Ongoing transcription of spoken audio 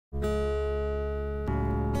And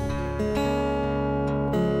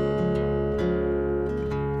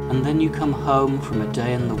then you come home from a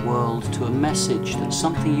day in the world to a message that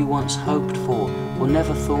something you once hoped for or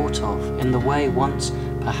never thought of, in the way once,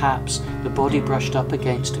 perhaps, the body brushed up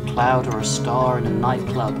against a cloud or a star in a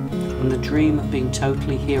nightclub, and the dream of being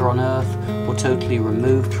totally here on earth or totally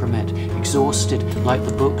removed from it, exhausted like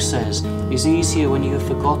the book says, is easier when you have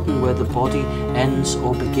forgotten where the body ends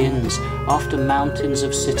or begins, after mountains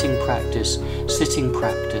of sitting practice,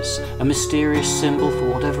 a mysterious symbol for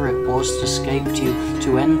whatever it was that escaped you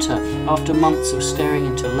to enter, after months of staring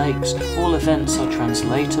into lakes. All events are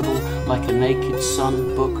translatable like a naked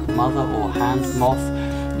sun, book, mother or hand moth.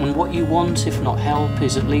 And what you want, if not help,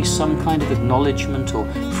 is at least some kind of acknowledgement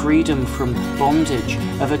or freedom from bondage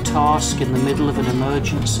of a task in the middle of an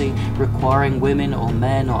emergency requiring women or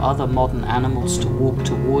men or other modern animals to walk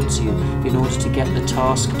towards you in order to get the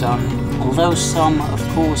task done. Although some, of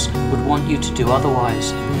course, would want you to do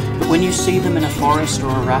otherwise. But when you see them in a forest or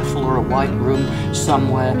a raffle or a white room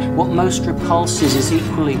somewhere, what most repulses is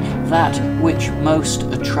equally that which most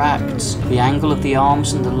attracts. The angle of the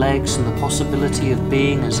arms and the legs and the possibility of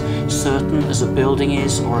being as certain as a building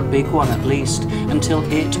is, or a big one at least, until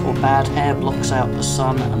it or bad hair blocks out the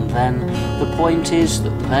sun, and then the point is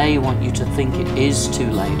that they want you to think it is too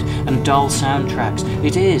late, and dull soundtracks.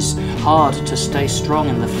 It is hard to stay strong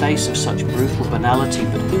in the face of such brutal banality,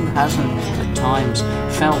 but who hasn't at times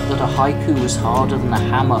felt that a haiku was harder than a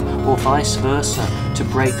hammer, or vice versa, to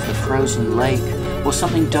break the frozen lake, or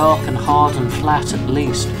something dark and hard and flat at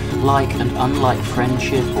least, like and unlike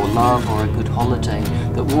friendship or love or a good holiday,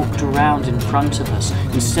 that walked around in front of us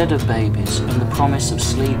instead of babies and the promise of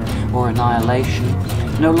sleep or annihilation,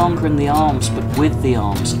 no longer in the arms but with the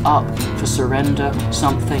arms up for surrender,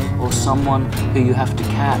 something or someone who you have to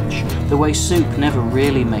catch, the way soup never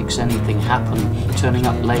really makes anything happen, turning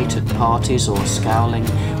up late at parties or scowling,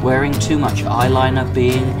 wearing too much eyeliner,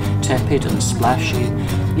 being tepid and splashy.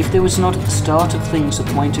 If there was not at the start of things a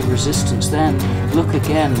point of resistance, then look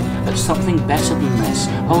again at something better than this,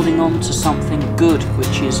 holding on to something good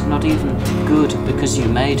which is not even good because you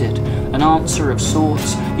made it, an answer of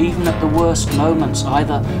sorts, even at the worst moments,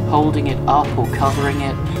 either holding it up or covering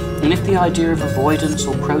it. And if the idea of avoidance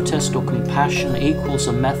or protest or compassion equals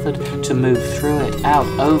a method to move through it, out,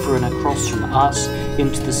 over and across from us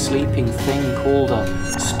into the sleeping thing called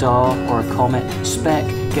a star or a comet, speck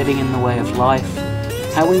getting in the way of life,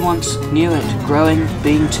 how we once knew it, growing,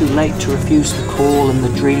 being too late to refuse the call and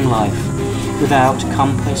the dream life, without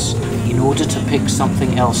compass, in order to pick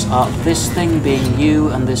something else up. This thing being you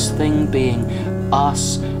and this thing being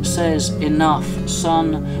us says enough,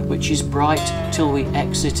 sun, which is bright till we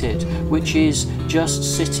exit it, which is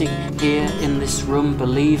just sitting here in this room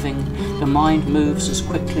believing. The mind moves as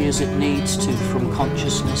quickly as it needs to, from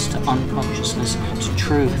consciousness to unconsciousness to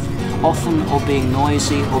truth, often or being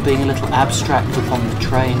noisy or being a little abstract upon the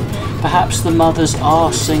train. Perhaps the mothers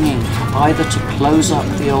are singing either to close up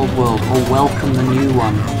the old world or welcome the new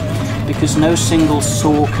one, because no single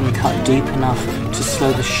saw can cut deep enough to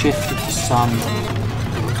slow the shift of the sun.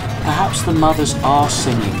 Perhaps the mothers are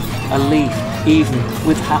singing, a leaf, even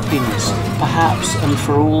with happiness, perhaps, and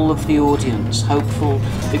for all of the audience, hopeful,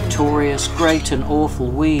 victorious, great and awful,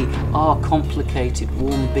 we are complicated,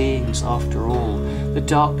 warm beings after all. The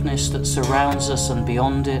darkness that surrounds us and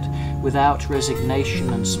beyond it, without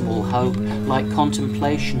resignation and small hope, like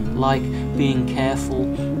contemplation, like being careful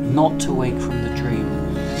not to wake from the dream,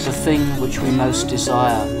 the thing which we most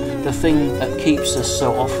desire, the thing that keeps us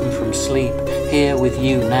so often from sleep, here with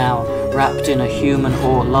you now, wrapped in a human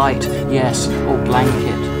or light, yes, or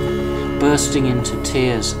blanket, bursting into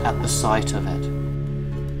tears at the sight of it.